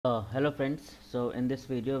Hello friends, so in this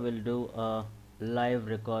video we'll do a live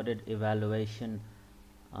recorded evaluation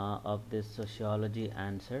of this sociology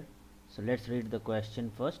answer. So let's read the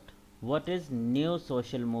question first. What is new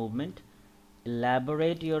social movement?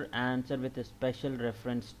 Elaborate your answer with a special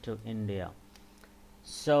reference to India.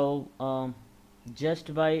 So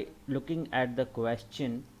just by looking at the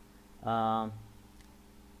question, uh,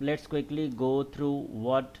 let's quickly go through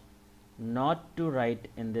what not to write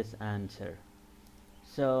in this answer.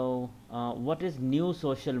 So what is new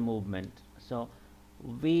social movement? So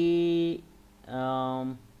we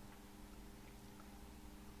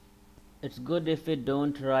it's good if we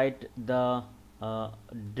don't write the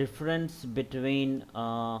difference between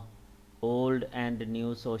old and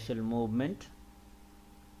new social movement,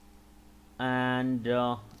 and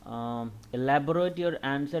elaborate your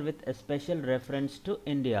answer with a special reference to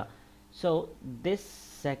India. So this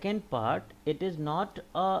second part, it is not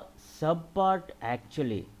a sub part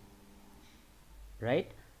actually,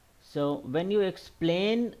 right? So when you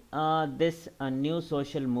explain this new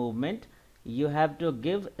social movement, you have to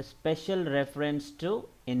give a special reference to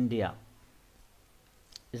India.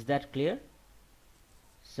 Is that clear?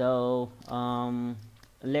 So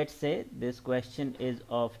let's say this question is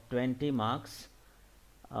of 20 marks.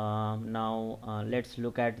 Now let's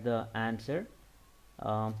look at the answer.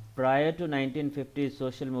 Prior to 1950s,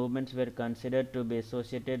 social movements were considered to be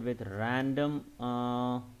associated with random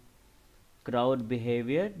crowd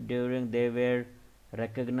behavior. During they were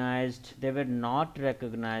not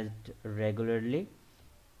recognized regularly,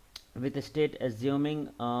 with the state assuming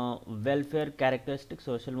welfare characteristic.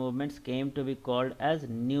 Social movements came to be called as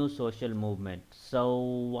new social movement.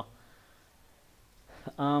 So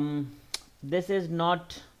this is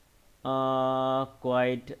not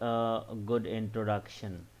quite a good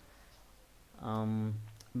introduction,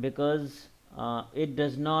 because it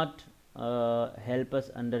does not help us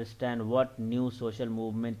understand what new social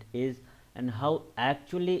movement is and how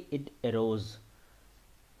actually it arose.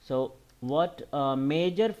 So what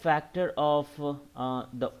major factor of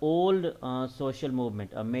the old social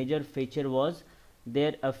movement, a major feature was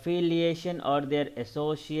their affiliation or their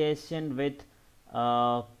association with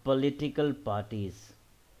political parties.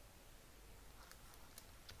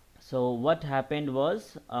 So what happened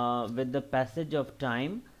was, with the passage of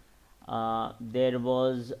time, there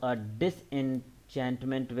was a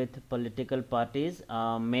disenchantment with political parties.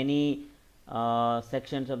 Many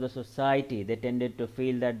sections of the society, they tended to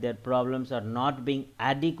feel that their problems are not being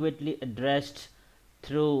adequately addressed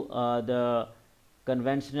through the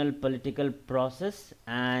conventional political process,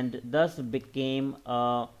 and thus became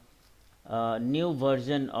a new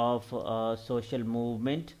version of social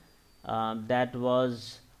movement that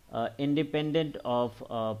was independent of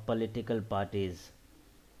political parties.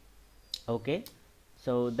 Okay,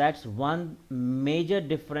 so that's one major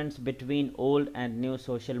difference between old and new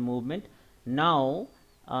social movement. Now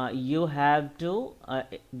you have to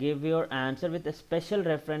give your answer with a special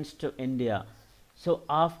reference to India. So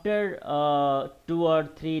after 2 or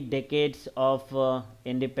 3 decades of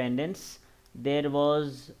independence, there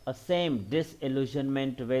was a same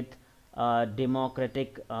disillusionment with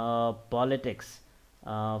democratic politics.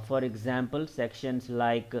 For example, sections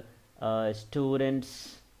like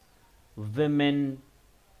students, women,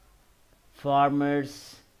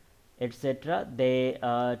 farmers, etc., they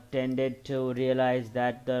tended to realize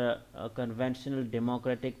that the conventional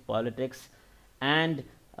democratic politics and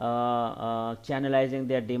channelizing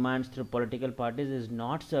their demands through political parties is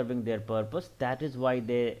not serving their purpose. That is why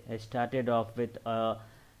they started off with a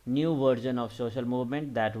new version of social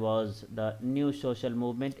movement, that was the new social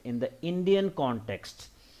movement in the Indian context.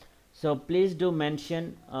 So please do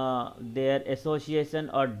mention their association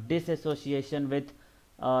or disassociation with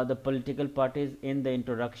the political parties in the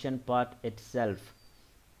introduction part itself.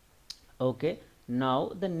 Okay,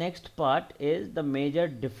 now the next part is the major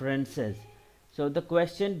differences. So the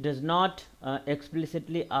question does not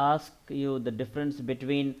explicitly ask you the difference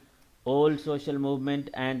between old social movement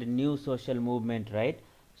and new social movement, right?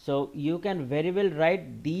 So you can very well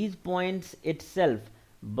write these points itself,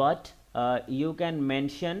 but you can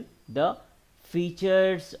mention the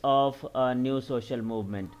features of a new social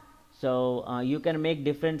movement. So you can make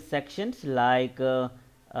different sections like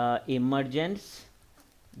emergence,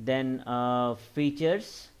 then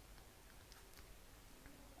features,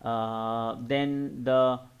 then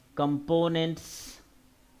the components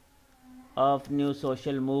of new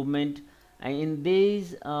social movement, and in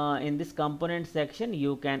this component section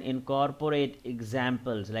you can incorporate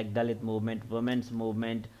examples like Dalit movement, women's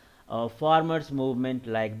movement, farmers movement,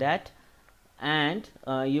 like that. And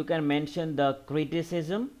you can mention the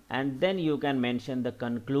criticism, and then you can mention the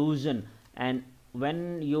conclusion, and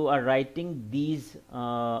when you are writing these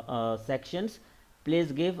sections,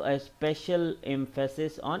 please give a special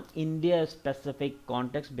emphasis on India specific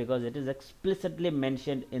context, because it is explicitly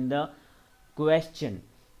mentioned in the question.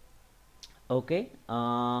 Okay,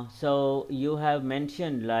 so you have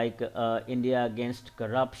mentioned like India against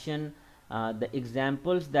corruption, the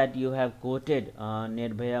examples that you have quoted,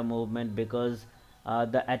 Nirbhaya movement, because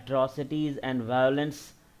the atrocities and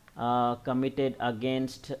violence committed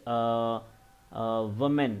against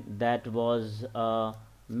women, that was a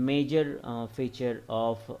major feature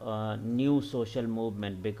of new social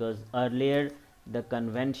movement, because earlier the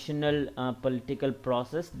conventional political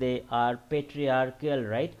process, they are patriarchal,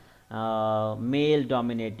 right? Male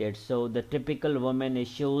dominated, so the typical women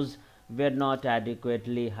issues were not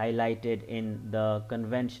adequately highlighted in the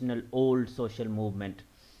conventional old social movement.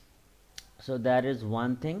 So that is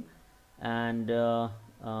one thing. And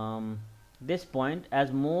this point,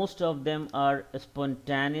 as most of them are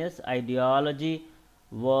spontaneous, um,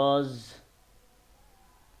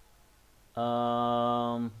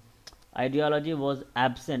 ideology was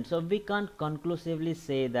absent. So we can't conclusively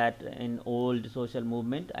say that in old social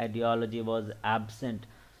movement ideology was absent,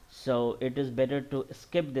 so it is better to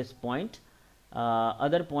skip this point.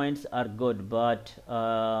 Other points are good, but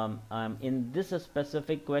in this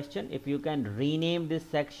specific question, if you can rename this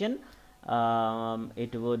section,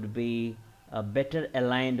 it would be better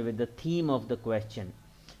aligned with the theme of the question.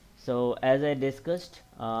 So as I discussed,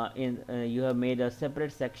 you have made a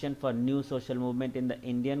separate section for new social movement in the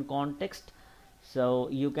Indian context. So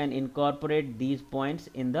you can incorporate these points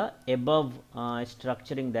in the above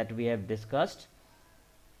structuring that we have discussed.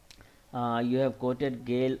 You have quoted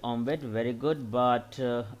Gail Ombet, very good, but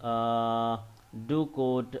do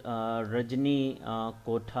quote Rajni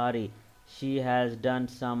Kothari. She has done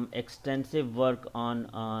some extensive work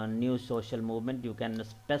on new social movement. You can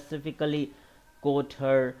specifically quote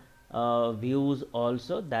her views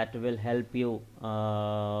also, that will help you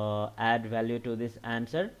add value to this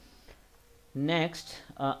answer. Next,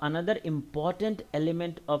 another important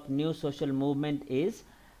element of new social movement is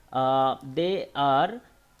they are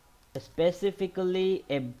specifically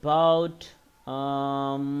about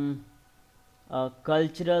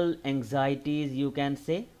cultural anxieties, you can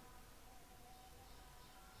say,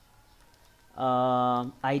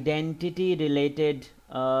 identity related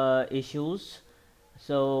issues.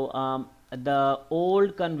 So the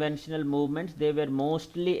old conventional movements, they were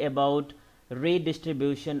mostly about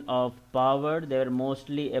redistribution of power, they were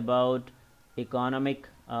mostly about economic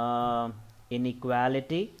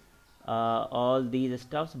inequality, all these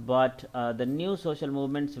stuffs, but the new social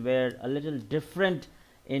movements were a little different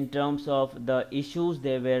in terms of the issues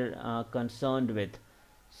they were concerned with.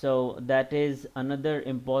 So that is another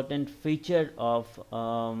important feature of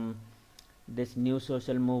this new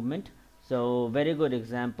social movement. So very good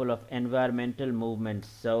example of environmental movements.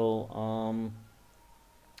 So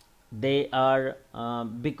they are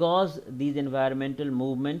because these environmental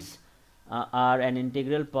movements are an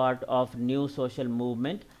integral part of new social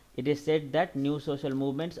movement, it is said that new social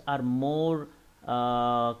movements are more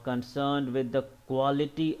concerned with the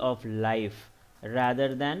quality of life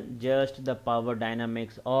rather than just the power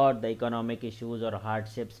dynamics or the economic issues or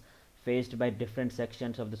hardships faced by different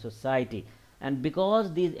sections of the society. And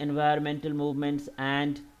because these environmental movements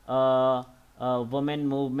and women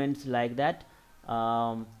movements like that,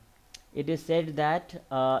 it is said that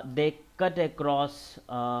they cut across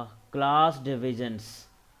class divisions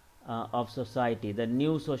of society. The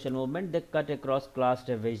new social movement, they cut across class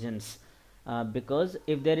divisions, because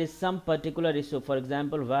if there is some particular issue, for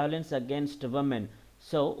example violence against women,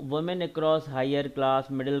 so women across higher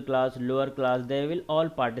class, middle class, lower class, they will all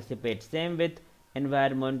participate. Same with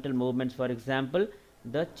environmental movements. For example,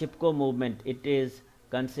 the Chipko movement, it is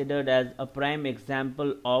considered as a prime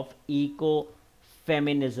example of eco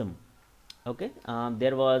feminism. Okay,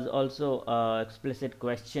 there was also explicit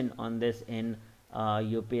question on this in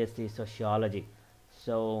UPSC Sociology.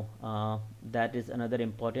 So that is another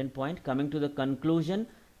important point. Coming to the conclusion,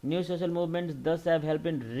 new social movements thus have helped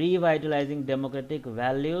in revitalizing democratic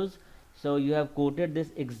values. So you have quoted this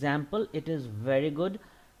example, it is very good,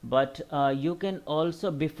 but you can also,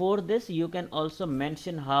 before this, you can also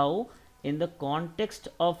mention how in the context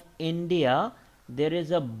of India there is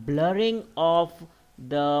a blurring of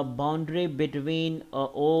the boundary between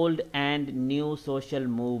old and new social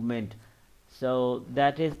movement. So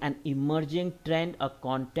that is an emerging trend, a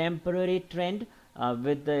contemporary trend.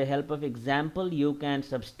 With the help of example, you can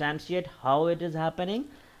substantiate how it is happening,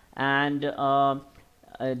 and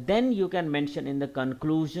then you can mention in the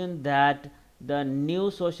conclusion that the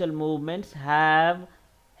new social movements have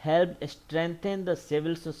helped strengthen the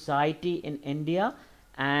civil society in India,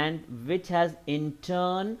 and which has in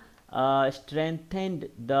turn strengthened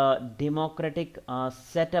the democratic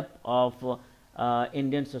setup of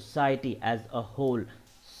Indian society as a whole.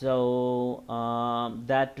 So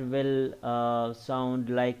that will sound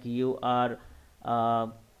like you are uh,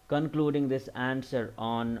 concluding this answer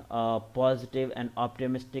on a positive and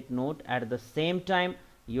optimistic note. At the same time,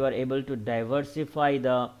 you are able to diversify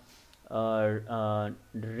the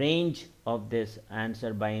range of this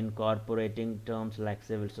answer by incorporating terms like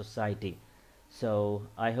civil society. So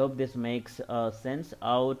I hope this makes sense.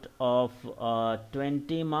 Out of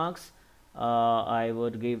 20 marks, I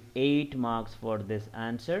would give 8 marks for this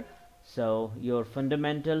answer. So your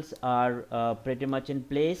fundamentals are pretty much in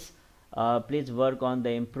place. Please work on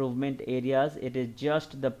the improvement areas. It is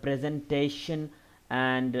just the presentation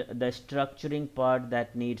and the structuring part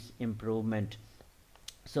that needs improvement.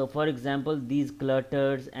 So for example, these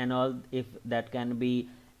clutters and all, if that can be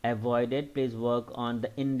avoided, please work on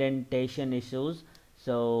the indentation issues.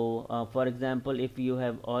 So for example, if you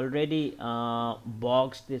have already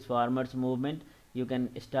boxed this farmers movement, you can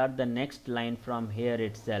start the next line from here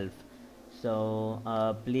itself. So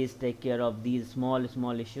please take care of these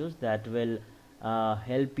small issues that will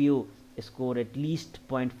help you score at least zero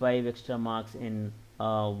point 0.5 extra marks in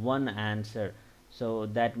one answer. So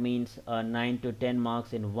that means 9 to 10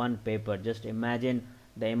 marks in one paper. Just imagine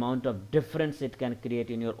the amount of difference it can create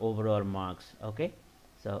in your overall marks. Okay,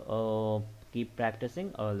 so keep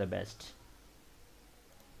practicing. All the best.